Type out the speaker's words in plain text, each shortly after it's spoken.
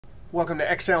Welcome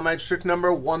to Excel Magic Trick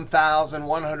number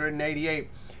 1188.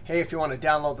 Hey, if you want to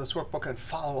download this workbook and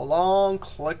follow along,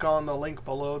 click on the link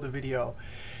below the video.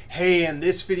 Hey, in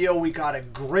this video, we got a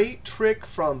great trick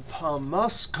from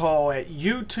pmsocho at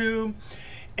YouTube.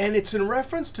 And it's in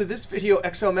reference to this video,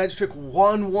 Excel Magic Trick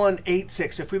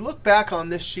 1186. If we look back on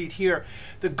this sheet here,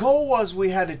 the goal was we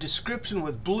had a description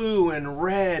with blue and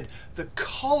red, the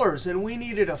colors, and we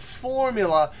needed a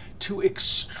formula to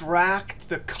extract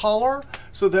the color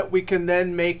so that we can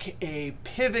then make a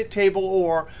pivot table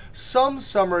or some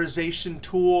summarization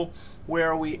tool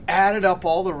where we added up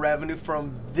all the revenue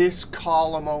from this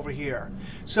column over here.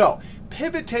 So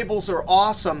pivot tables are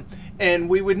awesome. And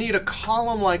we would need a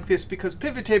column like this because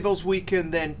pivot tables, we can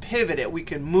then pivot it. We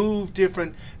can move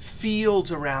different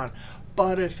fields around.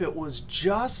 But if it was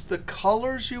just the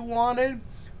colors you wanted,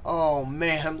 oh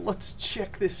man, let's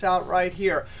check this out right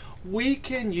here. We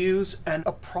can use an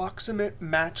approximate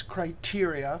match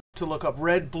criteria to look up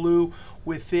red, blue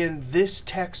within this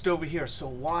text over here. So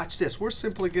watch this. We're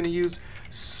simply going to use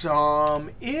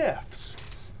SUMIFS.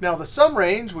 Now the sum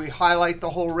range, we highlight the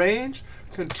whole range.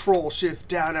 Control-Shift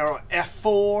down arrow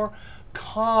F4,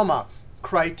 comma,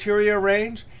 criteria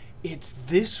range. It's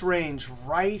this range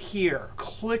right here.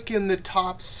 Click in the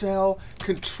top cell,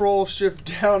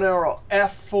 Control-Shift down arrow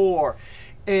F4,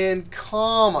 and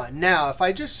comma. Now, if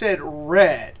I just said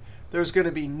red, there's going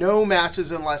to be no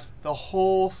matches unless the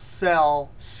whole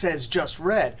cell says just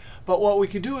red. But what we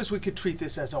could do is we could treat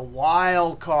this as a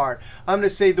wildcard. I'm going to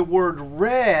say the word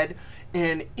red.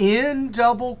 And in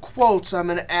double quotes, I'm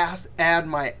going to add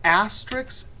my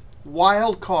asterisk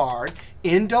wildcard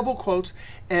in double quotes,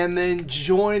 and then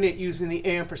join it using the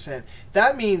ampersand.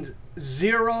 That means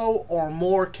 0 or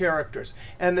more characters.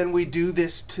 And then we do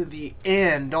this to the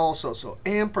end also. So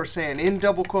ampersand in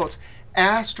double quotes,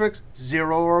 asterisk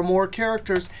 0 or more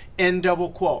characters, end double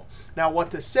quote. Now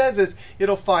what this says is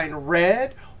it'll find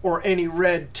red or any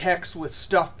red text with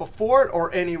stuff before it,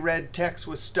 or any red text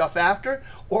with stuff after it,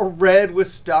 or red with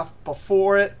stuff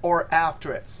before it or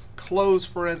after it. Close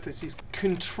parentheses,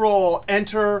 Control,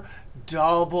 Enter,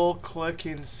 double click,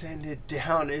 and send it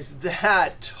down. Is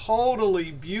that totally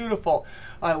beautiful?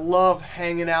 I love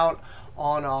hanging out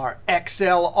on our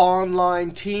Excel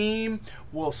online team.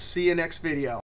 We'll see you next video.